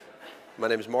My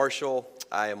name is Marshall.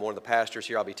 I am one of the pastors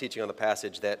here. I'll be teaching on the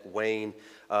passage that Wayne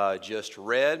just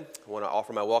read. I want to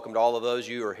offer my welcome to all of those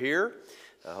you who are here.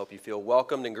 I hope you feel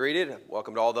welcomed and greeted.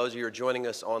 Welcome to all those of you who are joining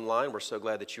us online. We're so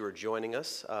glad that you are joining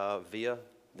us via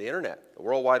the internet, the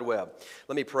World Wide Web.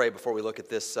 Let me pray before we look at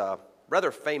this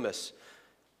rather famous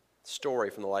story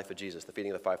from the life of Jesus, the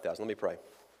feeding of the 5,000. Let me pray.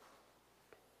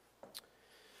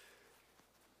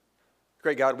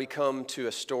 Great God, we come to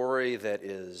a story that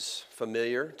is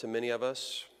familiar to many of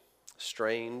us,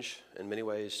 strange in many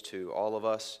ways to all of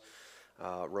us,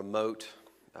 remote,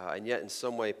 and yet in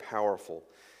some way powerful.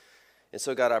 And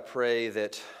so, God, I pray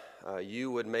that you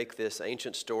would make this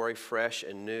ancient story fresh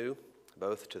and new,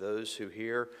 both to those who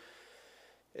hear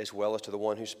as well as to the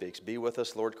one who speaks. Be with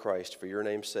us, Lord Christ, for your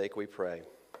name's sake we pray.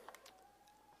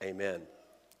 Amen.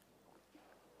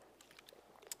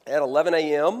 At 11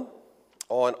 a.m.,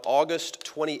 on August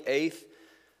 28th,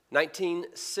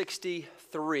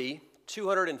 1963,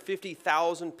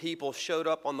 250,000 people showed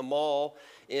up on the Mall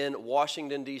in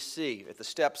Washington, D.C. at the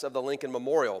steps of the Lincoln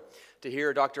Memorial to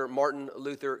hear Dr. Martin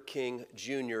Luther King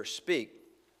Jr. speak.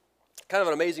 Kind of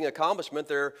an amazing accomplishment.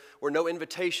 There were no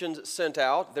invitations sent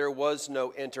out. There was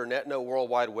no internet, no World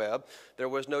Wide Web. There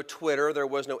was no Twitter. There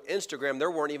was no Instagram.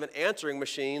 There weren't even answering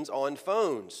machines on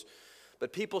phones.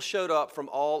 But people showed up from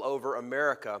all over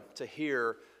America to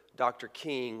hear Dr.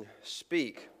 King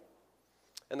speak.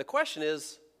 And the question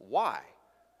is, why?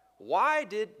 Why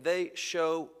did they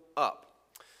show up?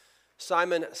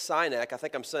 Simon Sinek, I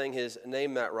think I'm saying his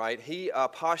name that right, he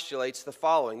postulates the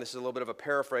following. This is a little bit of a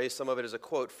paraphrase. Some of it is a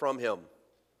quote from him.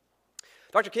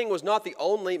 Dr. King was not the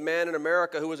only man in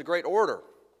America who was a great orator.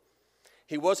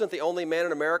 He wasn't the only man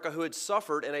in America who had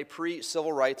suffered in a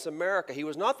pre-civil rights America. He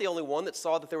was not the only one that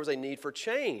saw that there was a need for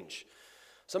change.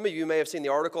 Some of you may have seen the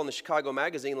article in the Chicago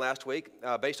Magazine last week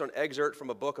based on an excerpt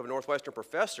from a book of a Northwestern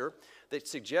professor that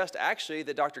suggests actually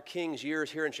that Dr. King's years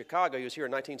here in Chicago, he was here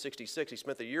in 1966, he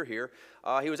spent the year here,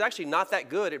 he was actually not that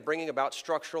good at bringing about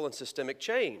structural and systemic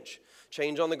change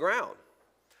on the ground.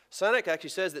 Sinek actually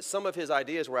says that some of his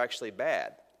ideas were actually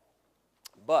bad,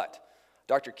 but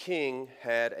Dr. King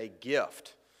had a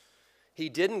gift. He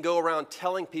didn't go around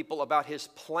telling people about his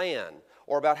plan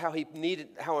or about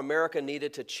how America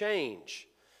needed to change.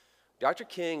 Dr.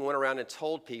 King went around and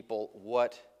told people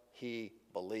what he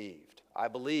believed. I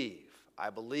believe,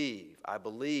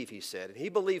 he said. And he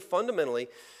believed fundamentally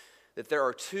that there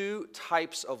are two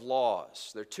types of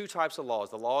laws. There are two types of laws,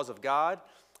 the laws of God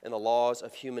and the laws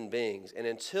of human beings. And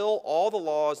until all the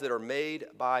laws that are made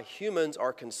by humans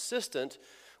are consistent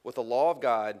with the law of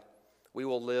God, we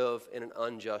will live in an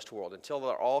unjust world. Until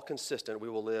they're all consistent, we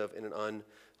will live in an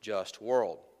unjust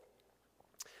world.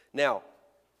 Now,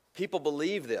 people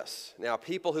believe this. Now,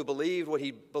 people who believed what he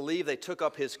believed, they took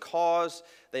up his cause,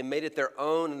 they made it their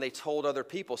own, and they told other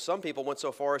people. Some people went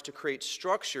so far as to create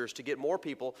structures to get more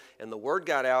people, and the word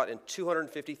got out, and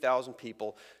 250,000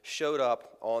 people showed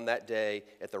up on that day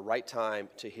at the right time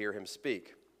to hear him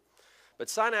speak. But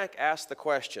Sinek asked the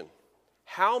question,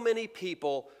 how many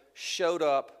people showed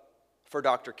up for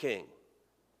Dr. King?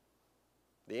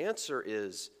 The answer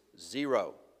is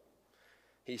 0.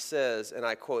 He says, and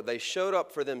I quote, "They showed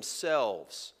up for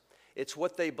themselves. It's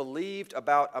what they believed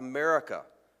about America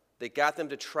that got them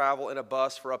to travel in a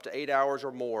bus for up to 8 hours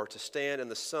or more to stand in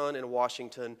the sun in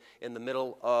Washington in the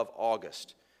middle of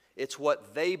August. It's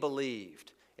what they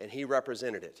believed, and he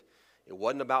represented it. It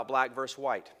wasn't about black versus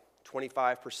white.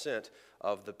 25%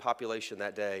 of the population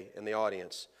that day in the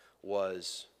audience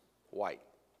was white."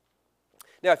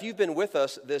 Now, if you've been with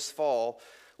us this fall,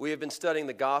 we have been studying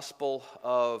the Gospel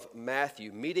of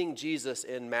Matthew. Meeting Jesus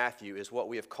in Matthew is what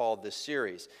we have called this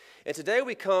series. And today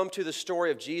we come to the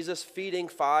story of Jesus feeding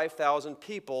 5,000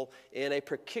 people in a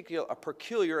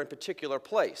peculiar and particular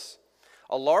place.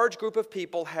 A large group of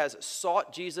people has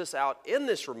sought Jesus out in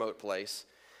this remote place,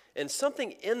 and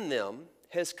something in them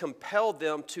has compelled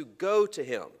them to go to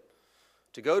him,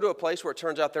 to go to a place where it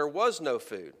turns out there was no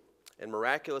food. And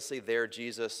miraculously there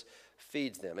Jesus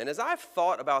feeds them. And as I've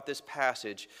thought about this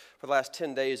passage for the last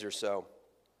 10 days or so,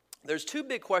 there's two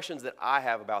big questions that I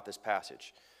have about this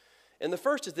passage. And the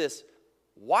first is this: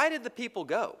 why did the people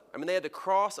go? I mean, they had to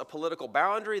cross a political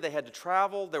boundary, they had to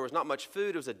travel, there was not much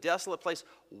food, it was a desolate place.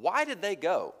 Why did they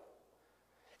go?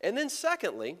 And then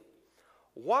secondly,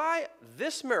 why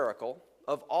this miracle,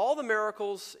 of all the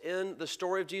miracles in the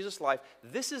story of Jesus' life,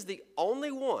 this is the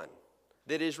only one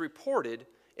that is reported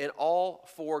in all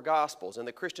four Gospels. In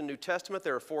the Christian New Testament,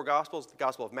 there are four Gospels: the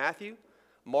Gospel of Matthew,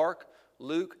 Mark,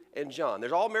 Luke, and John.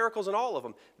 There's all miracles in all of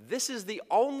them. This is the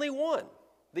only one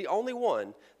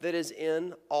that is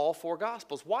in all four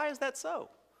Gospels. Why is that so?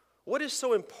 What is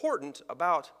so important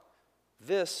about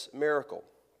this miracle?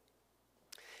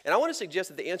 And I want to suggest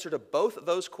that the answer to both of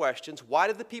those questions, why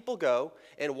did the people go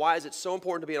and why is it so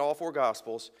important to be in all four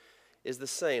Gospels, is the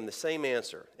same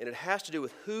answer. And it has to do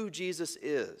with who Jesus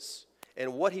is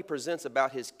and what he presents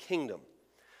about his kingdom.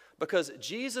 Because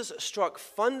Jesus struck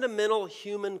fundamental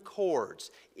human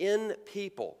chords in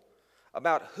people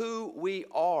about who we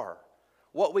are,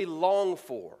 what we long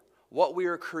for, what we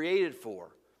are created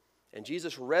for. And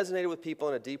Jesus resonated with people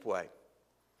in a deep way.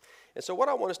 And so what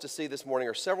I want us to see this morning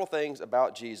are several things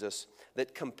about Jesus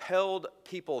that compelled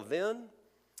people then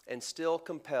and still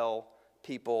compel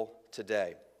people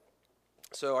today.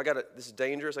 So this is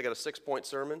dangerous. I got a 6-point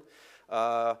sermon.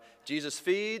 Jesus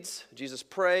feeds, Jesus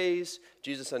prays,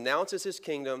 Jesus announces his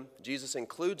kingdom, Jesus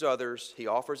includes others, he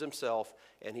offers himself,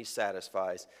 and he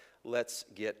satisfies. Let's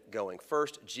get going.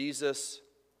 First, Jesus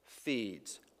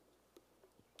feeds.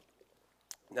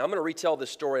 Now I'm going to retell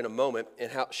this story in a moment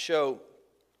and show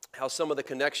how some of the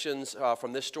connections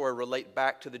from this story relate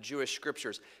back to the Jewish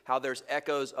scriptures, how there's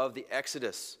echoes of the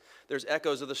Exodus. There's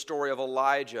echoes of the story of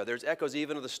Elijah. There's echoes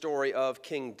even of the story of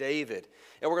King David.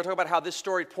 And we're going to talk about how this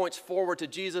story points forward to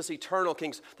Jesus, eternal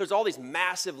kings. There's all these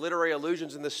massive literary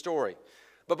allusions in this story.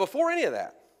 But before any of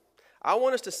that, I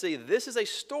want us to see this is a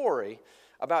story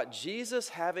about Jesus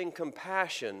having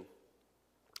compassion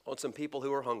on some people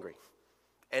who are hungry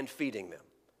and feeding them.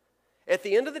 At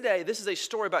the end of the day, this is a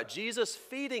story about Jesus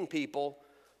feeding people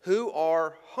who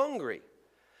are hungry.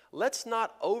 Let's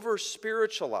not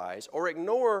over-spiritualize or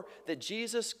ignore that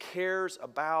Jesus cares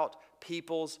about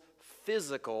people's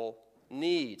physical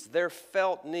needs, their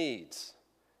felt needs.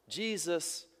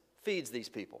 Jesus feeds these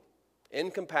people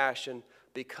in compassion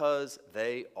because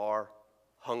they are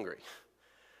hungry.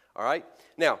 All right?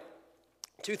 Now,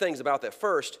 two things about that.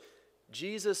 First,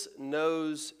 Jesus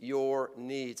knows your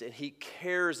needs and he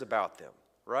cares about them,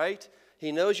 right?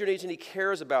 He knows your needs and he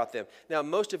cares about them. Now,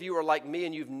 most of you are like me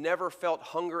and you've never felt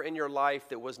hunger in your life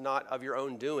that was not of your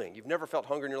own doing. You've never felt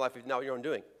hunger in your life that was not your own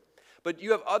doing. But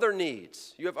you have other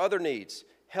needs. You have other needs,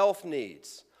 health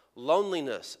needs,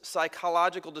 loneliness,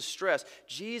 psychological distress.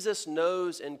 Jesus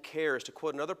knows and cares. To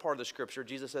quote another part of the scripture,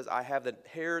 Jesus says, I have the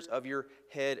hairs of your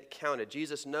head counted.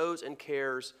 Jesus knows and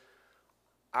cares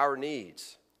our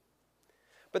needs.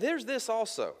 But there's this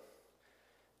also.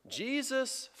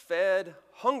 Jesus fed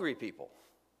hungry people.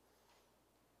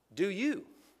 Do you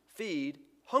feed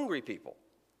hungry people?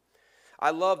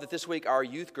 I love that this week our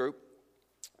youth group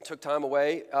took time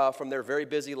away from their very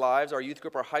busy lives. Our youth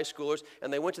group are high schoolers,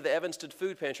 and they went to the Evanston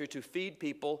Food Pantry to feed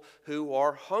people who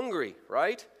are hungry,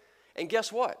 right? And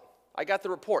guess what? I got the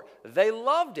report. They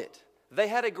loved it. They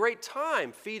had a great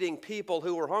time feeding people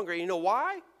who were hungry. You know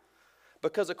why?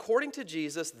 Because according to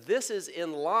Jesus, this is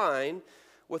in line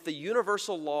with the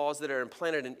universal laws that are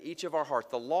implanted in each of our hearts,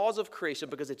 the laws of creation,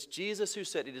 because it's Jesus who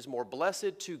said it is more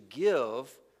blessed to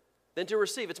give than to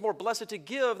receive. It's more blessed to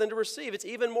give than to receive. It's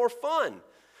even more fun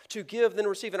to give than to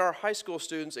receive. And our high school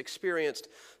students experienced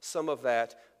some of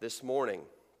that this morning.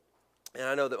 And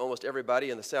I know that almost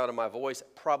everybody in the sound of my voice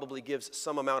probably gives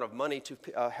some amount of money to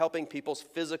helping people's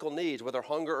physical needs, whether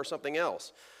hunger or something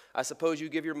else. I suppose you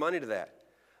give your money to that.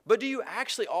 But do you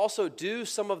actually also do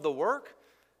some of the work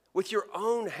with your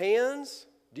own hands?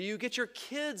 Do you get your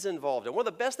kids involved? And one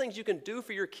of the best things you can do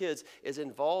for your kids is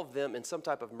involve them in some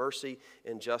type of mercy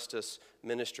and justice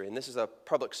ministry. And this is a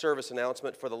public service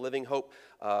announcement for the Living Hope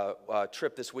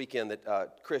trip this weekend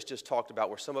that Chris just talked about,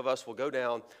 where some of us will go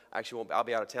down. Actually, I'll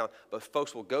be out of town, but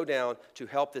folks will go down to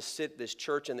help this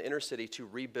church in the inner city to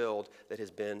rebuild that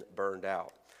has been burned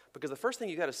out. Because the first thing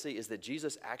you got to see is that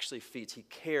Jesus actually feeds. He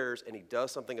cares and he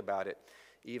does something about it,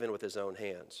 even with his own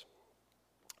hands.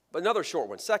 But another short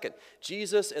one. Second,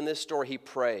 Jesus in this story, he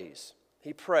prays.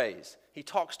 He prays. He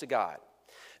talks to God.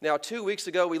 Now, 2 weeks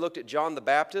ago, we looked at John the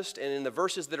Baptist, and in the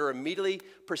verses that are immediately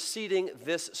preceding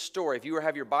this story, if you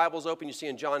have your Bibles open, you see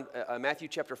in Matthew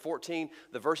chapter 14,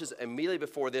 the verses immediately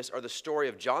before this are the story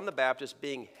of John the Baptist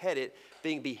being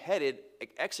beheaded,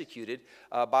 executed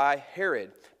by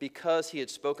Herod because he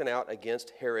had spoken out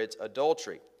against Herod's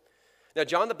adultery. Now,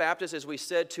 John the Baptist, as we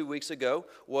said 2 weeks ago,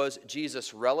 was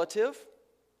Jesus' relative.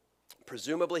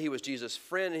 Presumably, he was Jesus'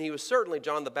 friend, and he was certainly,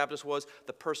 John the Baptist was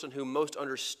the person who most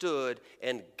understood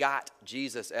and got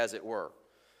Jesus, as it were.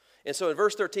 And so in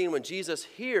verse 13, when Jesus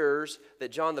hears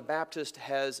that John the Baptist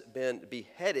has been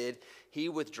beheaded, he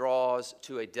withdraws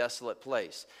to a desolate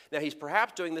place. Now, he's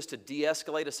perhaps doing this to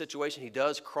de-escalate a situation. He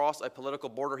does cross a political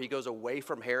border. He goes away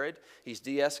from Herod. He's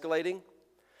de-escalating.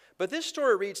 But this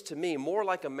story reads to me more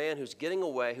like a man who's getting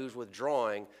away, who's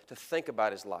withdrawing to think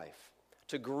about his life,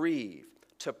 to grieve,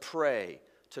 to pray,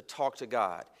 to talk to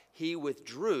God. He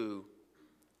withdrew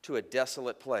to a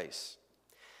desolate place.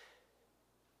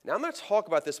 Now, I'm going to talk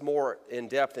about this more in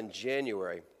depth in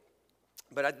January,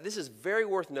 but this is very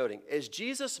worth noting. As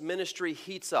Jesus' ministry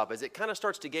heats up, as it kind of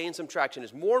starts to gain some traction,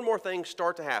 as more and more things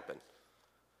start to happen,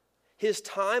 his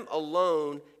time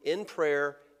alone in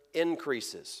prayer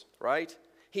increases, right?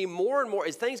 He more and more,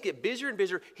 as things get busier and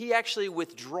busier, he actually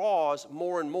withdraws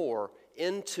more and more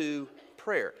into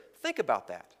prayer. Think about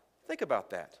that. Think about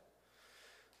that.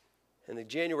 And in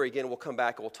January, again, we'll come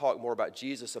back and we'll talk more about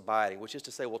Jesus abiding, which is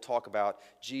to say we'll talk about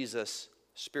Jesus'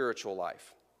 spiritual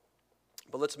life.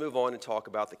 But let's move on and talk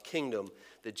about the kingdom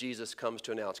that Jesus comes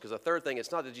to announce. Because the third thing,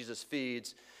 it's not that Jesus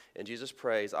feeds and Jesus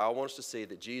prays. I want us to see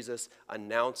that Jesus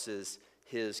announces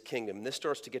his kingdom. And this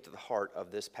starts to get to the heart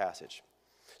of this passage.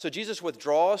 So Jesus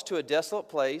withdraws to a desolate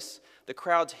place. The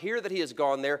crowds hear that he has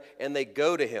gone there, and they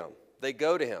go to him. They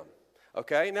go to him.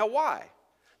 Okay, now why?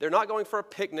 They're not going for a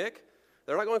picnic.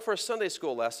 They're not going for a Sunday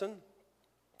school lesson.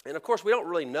 And of course, we don't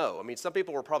really know. I mean, some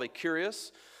people were probably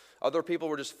curious. Other people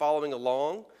were just following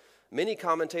along. Many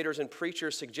commentators and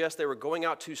preachers suggest they were going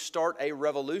out to start a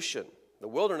revolution. The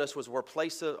wilderness was a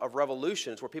place of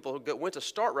revolutions, where people went to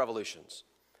start revolutions.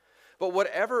 But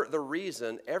whatever the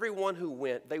reason, everyone who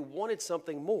went, they wanted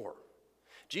something more.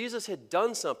 Jesus had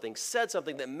done something, said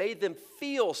something that made them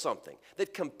feel something,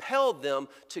 that compelled them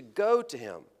to go to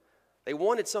him. They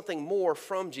wanted something more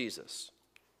from Jesus.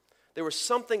 There was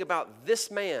something about this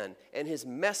man and his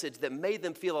message that made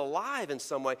them feel alive in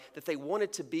some way, that they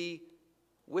wanted to be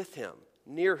with him,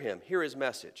 near him, hear his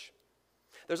message.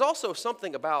 There's also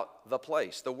something about the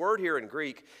place. The word here in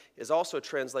Greek is also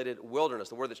translated wilderness,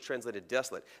 the word that's translated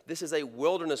desolate. This is a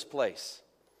wilderness place.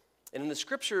 And in the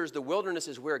scriptures, the wilderness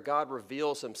is where God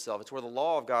reveals himself. It's where the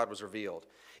law of God was revealed.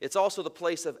 It's also the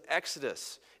place of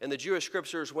Exodus. In the Jewish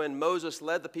scriptures, when Moses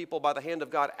led the people by the hand of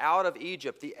God out of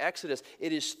Egypt, the Exodus,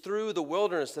 it is through the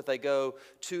wilderness that they go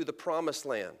to the promised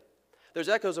land. There's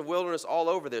echoes of wilderness all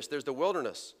over this. There's the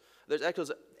wilderness. There's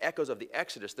echoes of the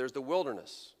Exodus. There's the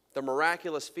wilderness. The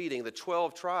miraculous feeding, the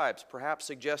 12 tribes, perhaps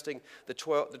suggesting the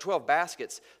 12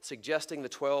 baskets, suggesting the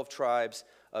 12 tribes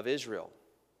of Israel.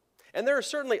 And there are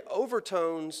certainly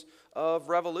overtones of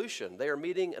revolution. They are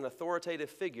meeting an authoritative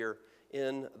figure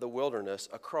in the wilderness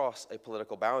across a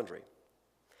political boundary.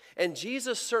 And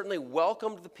Jesus certainly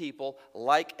welcomed the people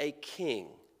like a king,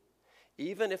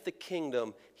 even if the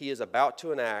kingdom he is about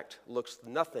to enact looks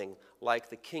nothing like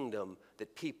the kingdom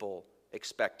that people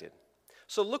expected.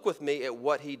 So look with me at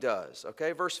what he does,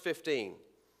 okay? Verse 15.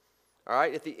 All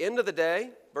right, at the end of the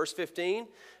day, verse 15,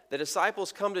 the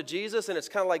disciples come to Jesus, and it's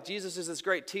kind of like Jesus is this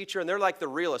great teacher, and they're like the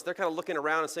realists. They're kind of looking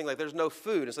around and saying, like, there's no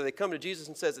food. And so they come to Jesus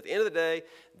and says, at the end of the day,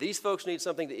 these folks need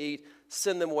something to eat.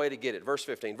 Send them away to get it. Verse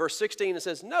 15. Verse 16, it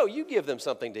says, no, you give them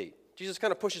something to eat. Jesus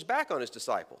kind of pushes back on his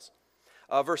disciples.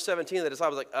 Verse 17, the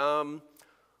disciples are like,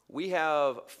 we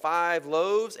have 5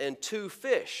 loaves and 2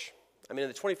 fish. I mean, in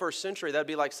the 21st century, that'd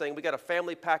be like saying we got a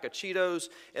family pack of Cheetos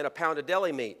and a pound of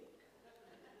deli meat.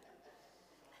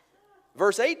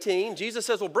 Verse 18, Jesus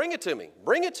says, well, bring it to me.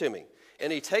 Bring it to me.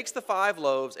 And he takes the 5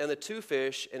 loaves and the 2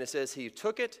 fish, and it says he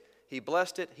took it, he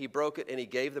blessed it, he broke it, and he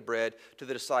gave the bread to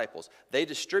the disciples. They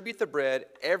distribute the bread.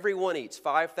 Everyone eats,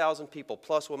 5,000 people,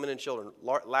 plus women and children,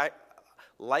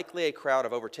 likely a crowd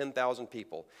of over 10,000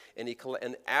 people.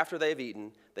 And after they've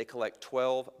eaten, they collect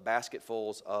 12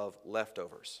 basketfuls of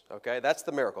leftovers. Okay, that's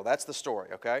the miracle. That's the story,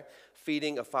 okay?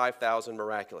 Feeding of 5,000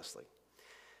 miraculously.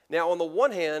 Now, on the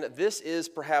one hand, this is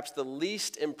perhaps the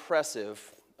least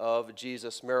impressive of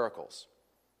Jesus' miracles.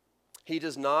 He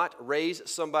does not raise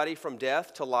somebody from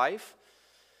death to life.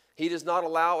 He does not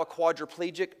allow a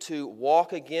quadriplegic to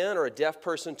walk again or a deaf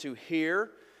person to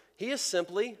hear. He is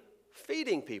simply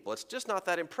feeding people. It's just not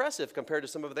that impressive compared to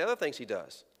some of the other things he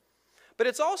does. But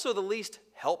it's also the least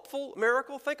helpful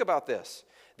miracle. Think about this.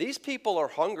 These people are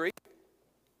hungry,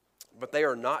 but they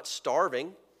are not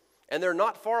starving. And they're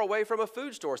not far away from a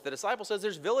food store. The disciple says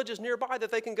there's villages nearby that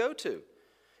they can go to.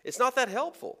 It's not that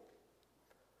helpful.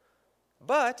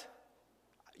 But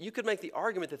you could make the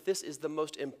argument that this is the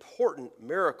most important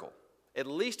miracle, at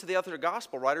least to the other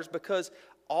gospel writers, because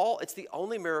it's the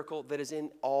only miracle that is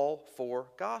in all 4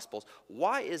 gospels.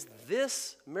 Why is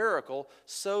this miracle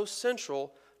so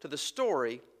central to the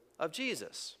story of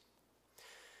Jesus?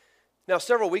 Now,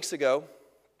 several weeks ago,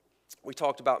 we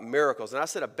talked about miracles, and I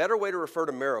said a better way to refer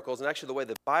to miracles, and actually the way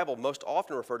the Bible most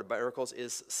often refers to miracles,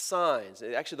 is signs.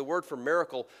 Actually, the word for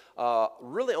miracle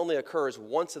really only occurs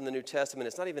once in the New Testament.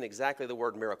 It's not even exactly the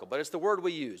word miracle, but it's the word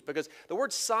we use, because the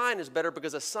word sign is better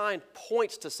because a sign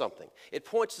points to something. It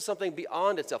points to something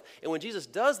beyond itself. And when Jesus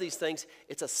does these things,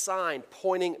 it's a sign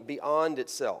pointing beyond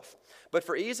itself. But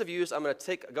for ease of use, I'm going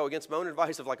to go against my own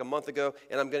advice of like a month ago,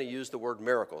 and I'm going to use the word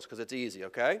miracles because it's easy,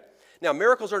 okay? Now,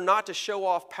 miracles are not to show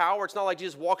off power. It's not like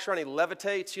Jesus walks around and he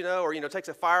levitates, or takes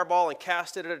a fireball and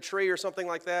casts it at a tree or something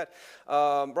like that,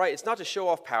 right? It's not to show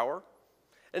off power.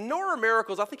 And nor are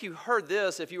miracles, I think you heard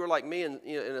this if you were like me in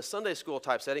a Sunday school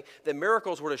type setting, that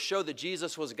miracles were to show that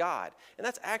Jesus was God. And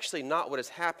that's actually not what is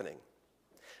happening.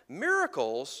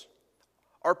 Miracles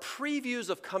are previews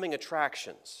of coming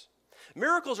attractions.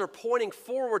 Miracles are pointing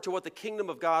forward to what the kingdom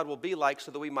of God will be like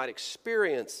so that we might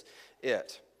experience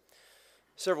it.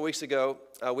 Several weeks ago,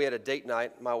 we had a date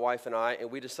night, my wife and I,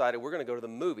 and we decided we're going to go to the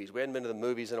movies. We hadn't been to the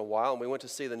movies in a while, and we went to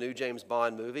see the new James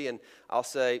Bond movie, and I'll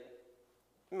say,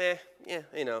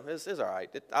 it's all right.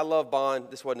 I love Bond.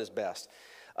 This wasn't his best.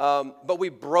 But we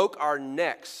broke our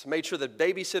necks, made sure the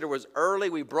babysitter was early.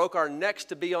 We broke our necks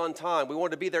to be on time. We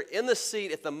wanted to be there in the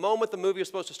seat at the moment the movie was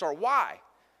supposed to start. Why?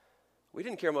 We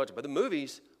didn't care much about the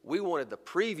movies. We wanted the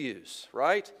previews,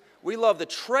 right? We love the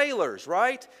trailers,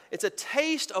 right? It's a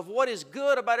taste of what is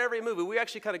good about every movie. We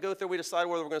actually kind of go through, we decide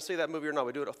whether we're going to see that movie or not.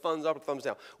 We do it a thumbs up or thumbs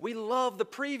down. We love the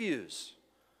previews.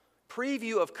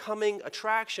 Preview of coming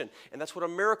attraction. And that's what a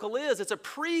miracle is. It's a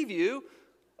preview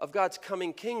of God's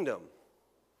coming kingdom.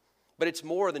 But it's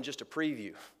more than just a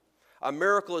preview. A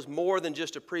miracle is more than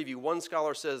just a preview. One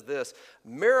scholar says this: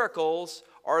 miracles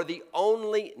are the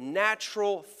only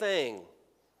natural thing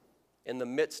in the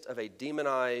midst of a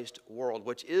demonized world,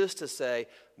 which is to say,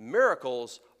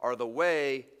 miracles are the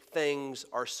way things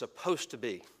are supposed to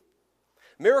be.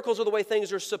 Miracles are the way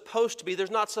things are supposed to be.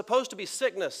 There's not supposed to be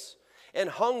sickness and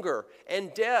hunger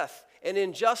and death and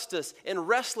injustice and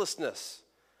restlessness.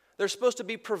 There's supposed to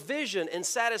be provision and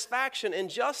satisfaction and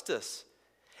justice.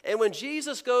 And when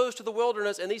Jesus goes to the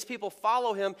wilderness and these people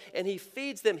follow him and he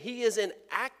feeds them, he is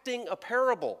enacting a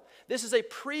parable. This is a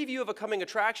preview of a coming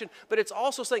attraction, but it's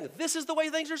also saying this is the way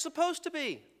things are supposed to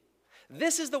be.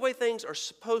 This is the way things are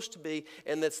supposed to be,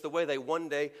 and that's the way they one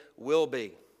day will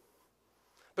be.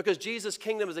 Because Jesus'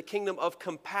 kingdom is a kingdom of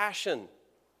compassion.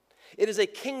 It is a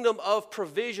kingdom of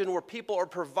provision where people are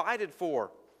provided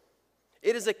for.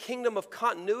 It is a kingdom of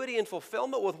continuity and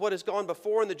fulfillment with what has gone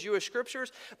before in the Jewish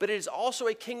scriptures, but it is also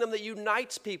a kingdom that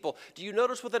unites people. Do you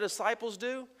notice what the disciples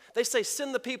do? They say,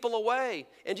 send the people away.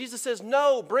 And Jesus says,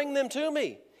 no, bring them to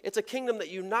me. It's a kingdom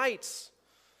that unites.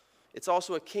 It's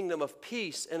also a kingdom of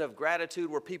peace and of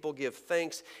gratitude where people give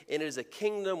thanks. And it is a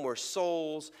kingdom where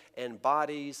souls and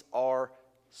bodies are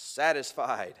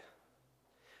satisfied.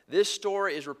 This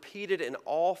story is repeated in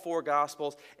all four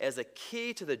Gospels as a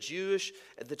key to the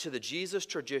Jesus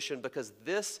tradition, because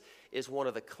this is one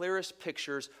of the clearest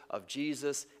pictures of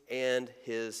Jesus and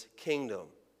his kingdom.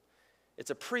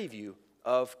 It's a preview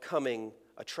of coming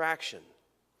attraction.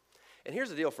 And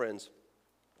here's the deal, friends.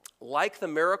 Like the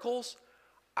miracles,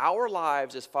 our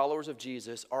lives as followers of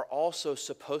Jesus are also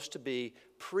supposed to be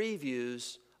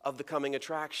previews of the coming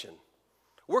attraction.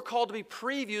 We're called to be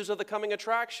previews of the coming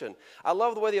attraction. I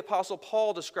love the way the Apostle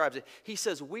Paul describes it. He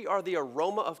says we are the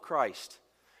aroma of Christ.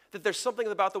 That there's something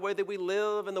about the way that we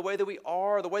live and the way that we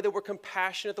are, the way that we're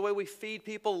compassionate, the way we feed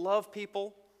people, love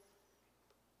people,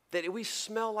 that we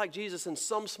smell like Jesus in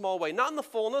some small way. Not in the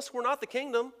fullness, we're not the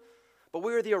kingdom, but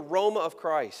we are the aroma of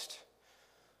Christ.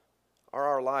 Are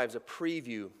our lives a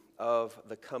preview of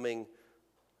the coming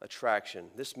attraction?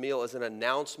 This meal is an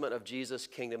announcement of Jesus'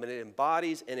 kingdom, and it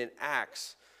embodies and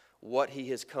enacts what he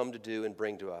has come to do and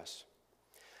bring to us.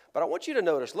 But I want you to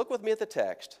notice, look with me at the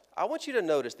text. I want you to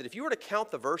notice that if you were to count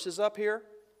the verses up here,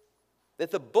 that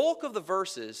the bulk of the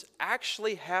verses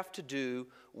actually have to do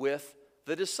with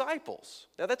the disciples.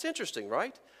 Now that's interesting,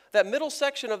 right? That middle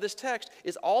section of this text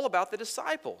is all about the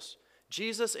disciples.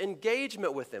 Jesus'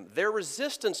 engagement with them, their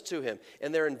resistance to him,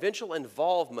 and their eventual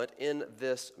involvement in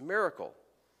this miracle.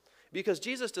 Because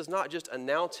Jesus does not just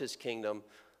announce his kingdom.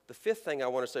 The fourth thing I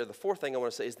want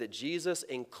to say is that Jesus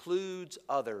includes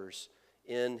others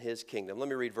in his kingdom. Let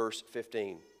me read verse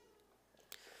 15.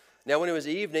 Now when it was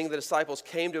evening, the disciples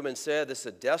came to him and said, this is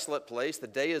a desolate place, the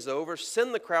day is over,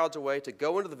 send the crowds away to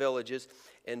go into the villages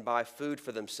and buy food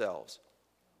for themselves.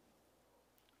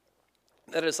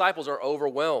 The disciples are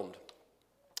overwhelmed.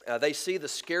 They see the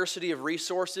scarcity of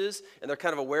resources, and they're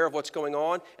kind of aware of what's going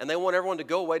on, and they want everyone to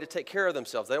go away to take care of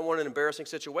themselves. They don't want an embarrassing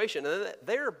situation. And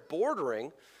they're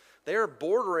bordering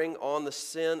on the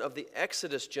sin of the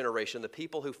Exodus generation, the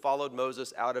people who followed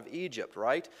Moses out of Egypt,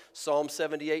 right? Psalm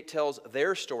 78 tells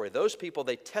their story. Those people,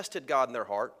 they tested God in their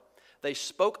heart. They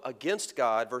spoke against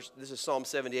God. This is Psalm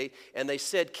 78. And they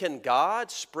said, can God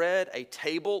spread a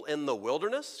table in the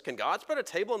wilderness? Can God spread a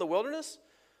table in the wilderness?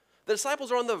 The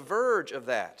disciples are on the verge of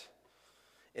that.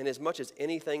 And as much as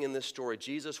anything in this story,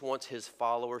 Jesus wants his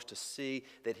followers to see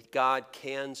that God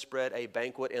can spread a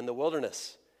banquet in the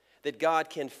wilderness, that God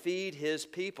can feed his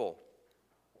people.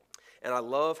 And I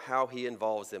love how he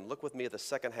involves them. Look with me at the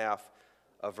second half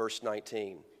of verse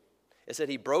 19. It said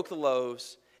he broke the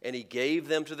loaves and he gave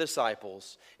them to the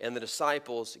disciples, and the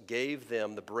disciples gave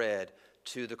them the bread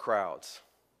to the crowds.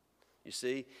 You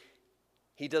see,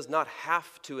 he does not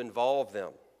have to involve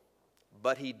them,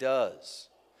 but he does.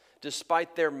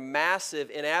 Despite their massive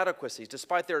inadequacies,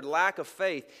 despite their lack of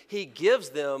faith, he gives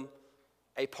them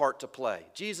a part to play.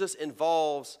 Jesus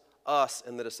involves us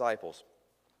and the disciples.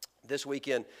 This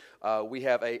weekend, we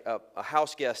have a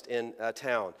house guest in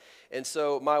town. And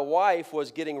so my wife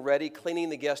was getting ready, cleaning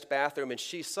the guest bathroom, and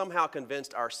she somehow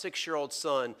convinced our 6-year-old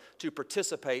son to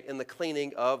participate in the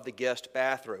cleaning of the guest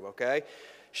bathroom, okay?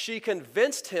 She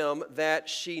convinced him that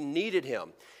she needed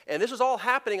him. And this was all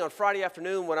happening on Friday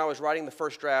afternoon when I was writing the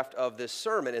first draft of this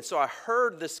sermon. And so I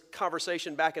heard this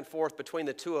conversation back and forth between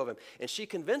the two of them, and she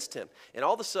convinced him. And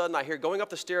all of a sudden, I hear going up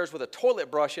the stairs with a toilet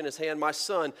brush in his hand, my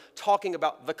son talking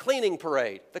about the cleaning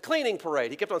parade. The cleaning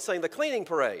parade. He kept on saying the cleaning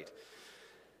parade.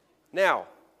 Now,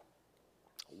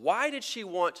 why did she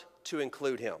want to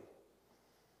include him?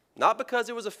 Not because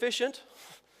it was efficient,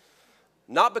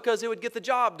 not because it would get the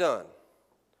job done.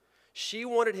 She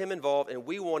wanted him involved, and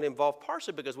we want him involved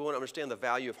partially because we want to understand the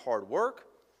value of hard work.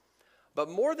 But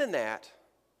more than that,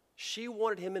 she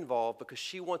wanted him involved because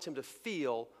she wants him to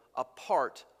feel a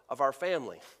part of our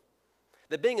family.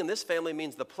 That being in this family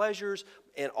means the pleasures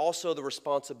and also the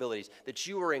responsibilities, that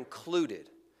you are included,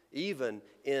 even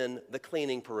in the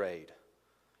cleaning parade.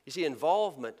 You see,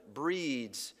 involvement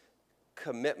breeds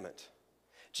commitment.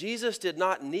 Jesus did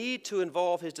not need to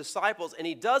involve his disciples, and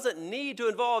he doesn't need to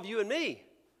involve you and me.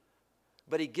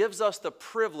 But he gives us the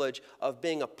privilege of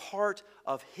being a part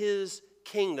of his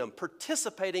kingdom,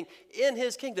 participating in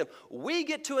his kingdom. We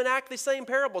get to enact the same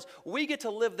parables. We get to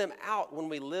live them out when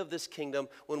we live this kingdom,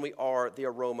 when we are the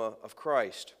aroma of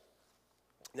Christ.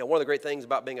 Now, one of the great things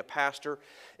about being a pastor,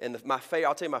 and I'll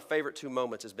tell you my favorite 2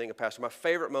 moments as being a pastor. My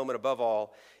favorite moment above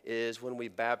all is when we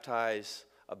baptize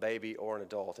a baby or an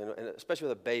adult, and especially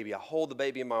with a baby. I hold the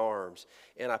baby in my arms,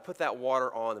 and I put that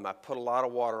water on them. I put a lot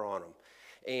of water on them.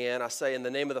 And I say, in the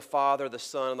name of the Father, the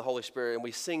Son, and the Holy Spirit, and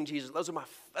we sing Jesus.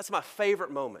 That's my favorite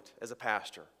moment as a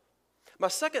pastor. My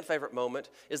second favorite moment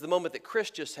is the moment that Chris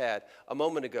just had a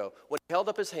moment ago, when he held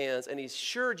up his hands and he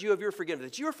assured you of your forgiveness,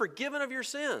 that you are forgiven of your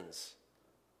sins.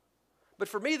 But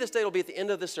for me, this day will be at the end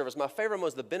of this service. My favorite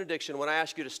moment is the benediction, when I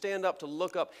ask you to stand up, to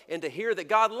look up, and to hear that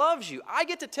God loves you. I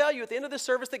get to tell you at the end of this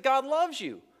service that God loves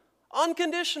you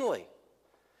unconditionally.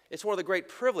 It's one of the great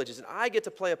privileges, and I get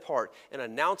to play a part in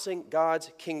announcing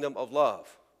God's kingdom of love.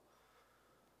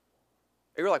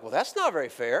 And you're like, well, that's not very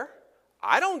fair.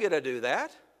 I don't get to do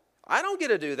that. I don't get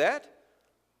to do that.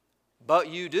 But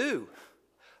you do.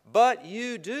 But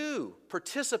you do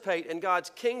participate in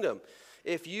God's kingdom.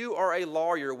 If you are a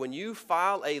lawyer, when you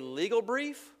file a legal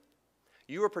brief,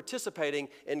 you are participating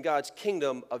in God's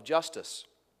kingdom of justice.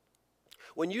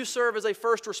 When you serve as a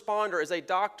first responder, as a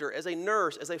doctor, as a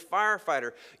nurse, as a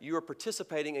firefighter, you are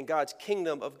participating in God's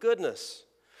kingdom of goodness.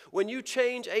 When you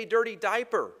change a dirty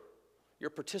diaper, you're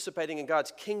participating in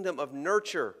God's kingdom of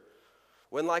nurture.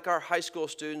 When, like our high school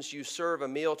students, you serve a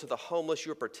meal to the homeless,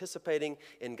 you're participating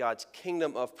in God's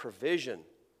kingdom of provision.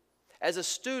 As a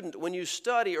student, when you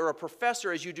study, or a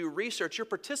professor, as you do research, you're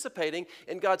participating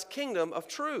in God's kingdom of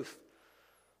truth.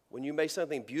 When you make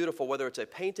something beautiful, whether it's a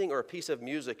painting or a piece of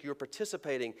music, you're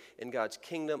participating in God's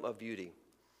kingdom of beauty.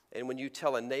 And when you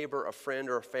tell a neighbor, a friend,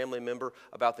 or a family member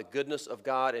about the goodness of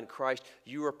God and Christ,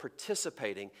 you are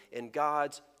participating in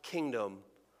God's kingdom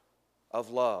of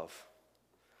love.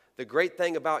 The great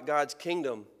thing about God's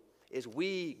kingdom is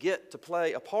we get to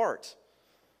play a part.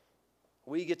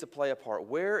 We get to play a part.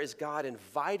 Where is God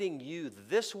inviting you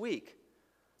this week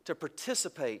to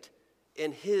participate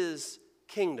in his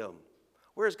kingdom?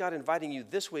 Where is God inviting you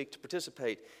this week to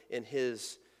participate in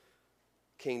his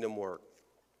kingdom work?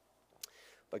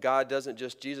 But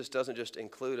Jesus doesn't just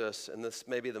include us, and this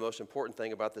may be the most important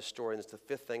thing about this story, and it's the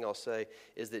fifth thing I'll say,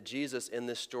 is that Jesus in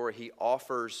this story, he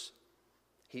offers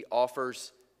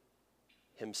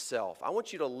himself. I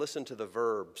want you to listen to the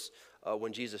verbs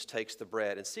when Jesus takes the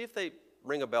bread and see if they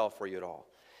ring a bell for you at all.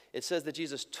 It says that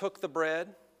Jesus took the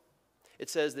bread. It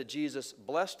says that Jesus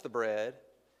blessed the bread.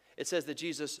 It says that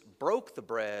Jesus broke the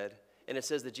bread, and it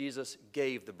says that Jesus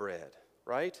gave the bread,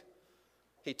 right?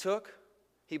 He took,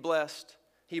 he blessed,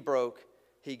 he broke,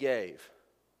 he gave.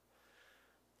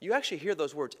 You actually hear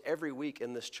those words every week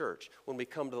in this church when we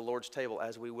come to the Lord's table,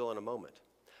 as we will in a moment.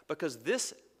 Because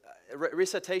this,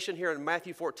 recitation here in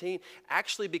Matthew 14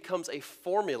 actually becomes a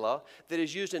formula that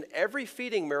is used in every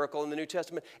feeding miracle in the New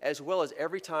Testament, as well as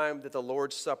every time that the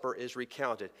Lord's Supper is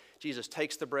recounted. Jesus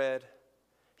takes the bread,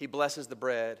 he blesses the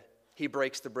bread, he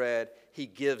breaks the bread, he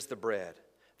gives the bread.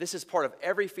 This is part of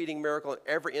every feeding miracle and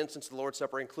every instance of the Lord's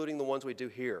Supper, including the ones we do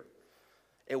here.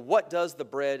 And what does the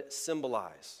bread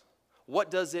symbolize? What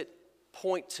does it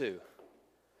point to?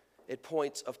 It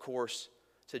points, of course,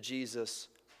 to Jesus'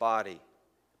 body.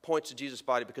 It points to Jesus'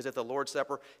 body because at the Lord's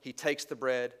Supper, he takes the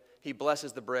bread, he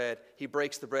blesses the bread, he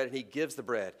breaks the bread, and he gives the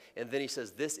bread. And then he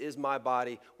says, "This is my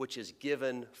body, which is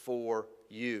given for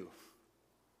you."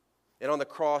 And on the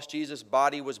cross, Jesus'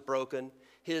 body was broken.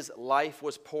 His life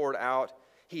was poured out.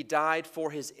 He died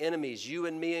for his enemies, you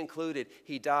and me included.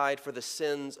 He died for the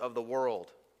sins of the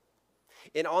world.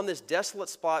 And on this desolate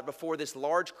spot before this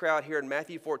large crowd here in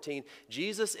Matthew 14,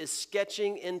 Jesus is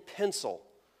sketching in pencil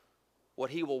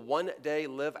what he will one day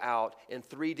live out in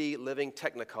 3D living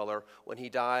Technicolor when he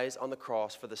dies on the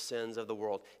cross for the sins of the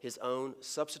world, his own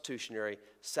substitutionary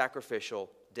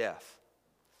sacrificial death.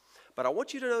 But I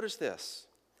want you to notice this.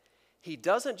 He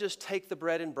doesn't just take the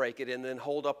bread and break it and then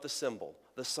hold up the symbol,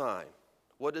 the sign.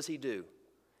 What does he do?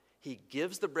 He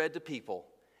gives the bread to people,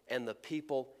 and the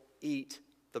people eat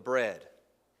the bread,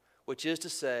 which is to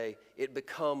say, it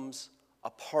becomes a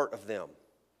part of them.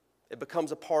 It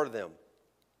becomes a part of them.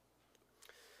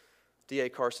 D.A.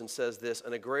 Carson says this,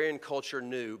 "An agrarian culture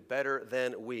knew better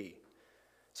than we,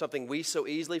 something we so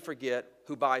easily forget,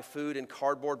 who buy food in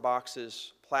cardboard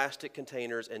boxes, plastic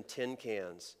containers, and tin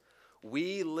cans.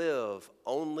 We live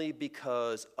only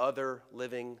because other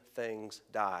living things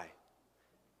die.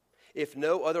 If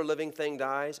no other living thing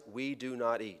dies, we do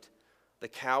not eat. The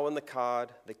cow and the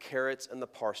cod, the carrots and the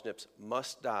parsnips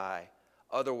must die,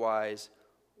 otherwise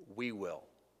we will.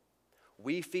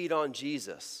 We feed on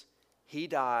Jesus. He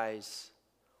dies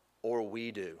or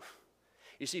we do."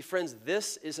 You see, friends,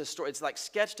 this is a story. It's like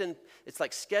sketched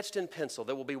in pencil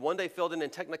that will be one day filled in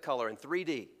Technicolor in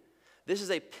 3D. This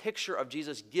is a picture of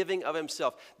Jesus giving of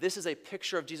himself. This is a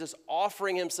picture of Jesus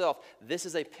offering himself. This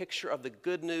is a picture of the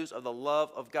good news of the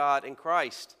love of God in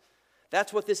Christ.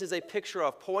 That's what this is a picture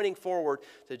of, pointing forward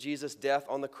to Jesus' death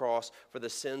on the cross for the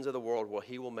sins of the world, where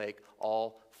he will make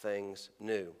all things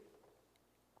new.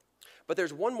 But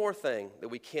there's one more thing that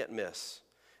we can't miss,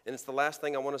 and it's the last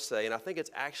thing I want to say, and I think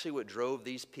it's actually what drove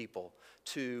these people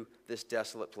to this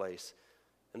desolate place.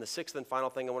 And the sixth and final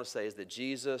thing I want to say is that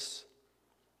Jesus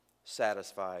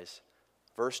satisfies.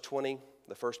 Verse 20,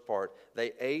 the first part,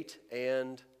 they ate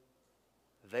and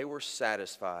they were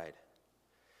satisfied.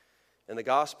 In the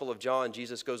Gospel of John,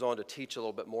 Jesus goes on to teach a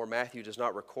little bit more. Matthew does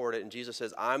not record it, and Jesus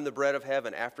says, "I'm the bread of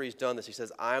heaven." After he's done this, he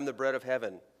says, "I am the bread of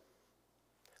heaven.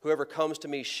 Whoever comes to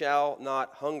me shall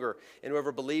not hunger, and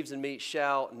whoever believes in me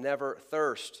shall never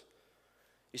thirst."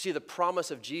 You see, the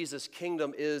promise of Jesus'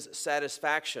 kingdom is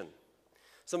satisfaction.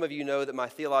 Some of you know that my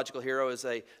theological hero is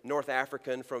a North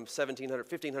African from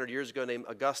 1500 years ago named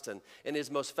Augustine. And his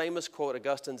most famous quote,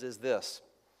 Augustine's, is this: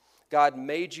 "God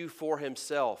made you for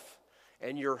himself,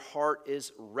 and your heart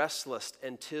is restless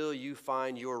until you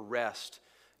find your rest,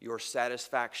 your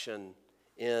satisfaction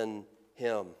in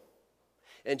him."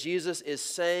 And Jesus is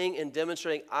saying and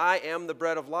demonstrating, "I am the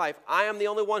bread of life. I am the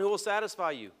only one who will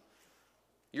satisfy you.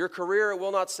 Your career, it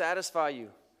will not satisfy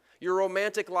you. Your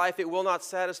romantic life, it will not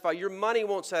satisfy. Your money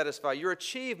won't satisfy. Your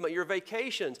achievement, your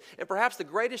vacations, and perhaps the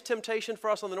greatest temptation for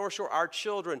us on the North Shore, our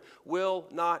children, will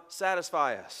not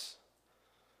satisfy us.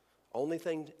 Only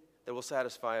thing that will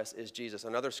satisfy us is Jesus."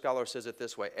 Another scholar says it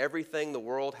this way: everything the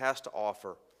world has to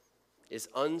offer is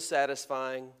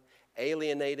unsatisfying,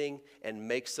 alienating, and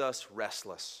makes us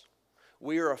restless.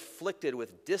 We are afflicted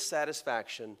with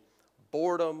dissatisfaction,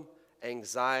 boredom,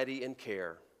 anxiety, and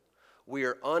care. We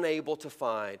are unable to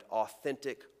find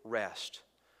authentic rest,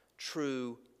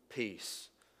 true peace.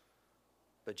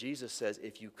 But Jesus says,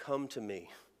 if you come to me,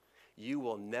 you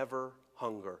will never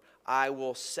hunger. I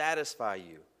will satisfy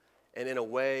you, and in a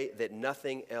way that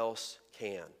nothing else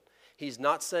can. He's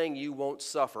not saying you won't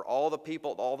suffer. All the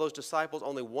people, all those disciples,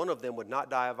 only one of them would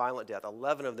not die a violent death.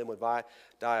 11 of them would die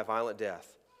a violent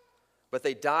death. But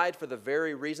they died for the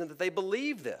very reason that they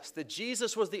believed this, that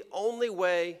Jesus was the only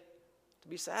way to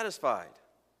be satisfied.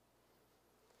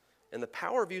 And the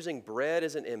power of using bread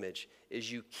as an image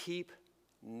is you keep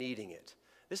needing it.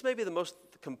 This may be the most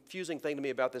confusing thing to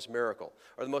me about this miracle,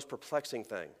 or the most perplexing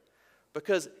thing.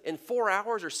 Because in 4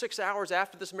 hours or 6 hours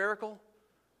after this miracle,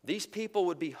 these people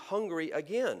would be hungry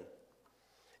again.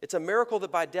 It's a miracle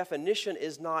that by definition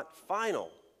is not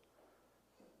final.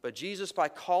 But Jesus, by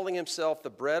calling himself the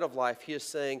bread of life, he is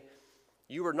saying,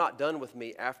 you are not done with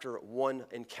me after one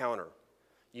encounter.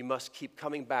 You must keep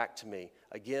coming back to me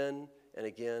again and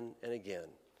again and again,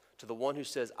 to the one who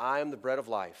says, I am the bread of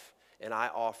life, and I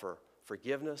offer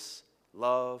forgiveness,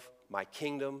 love, my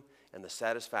kingdom, and the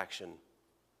satisfaction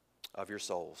of your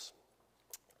souls.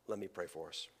 Let me pray for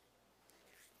us.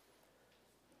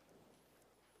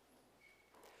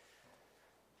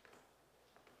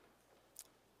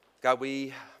 God,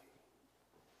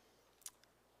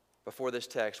 before this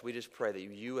text, we just pray that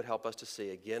you would help us to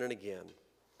see again and again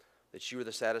that you are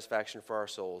the satisfaction for our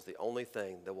souls, the only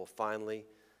thing that will finally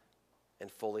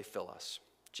and fully fill us.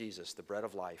 Jesus, the bread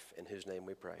of life, in whose name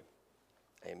we pray.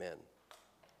 Amen.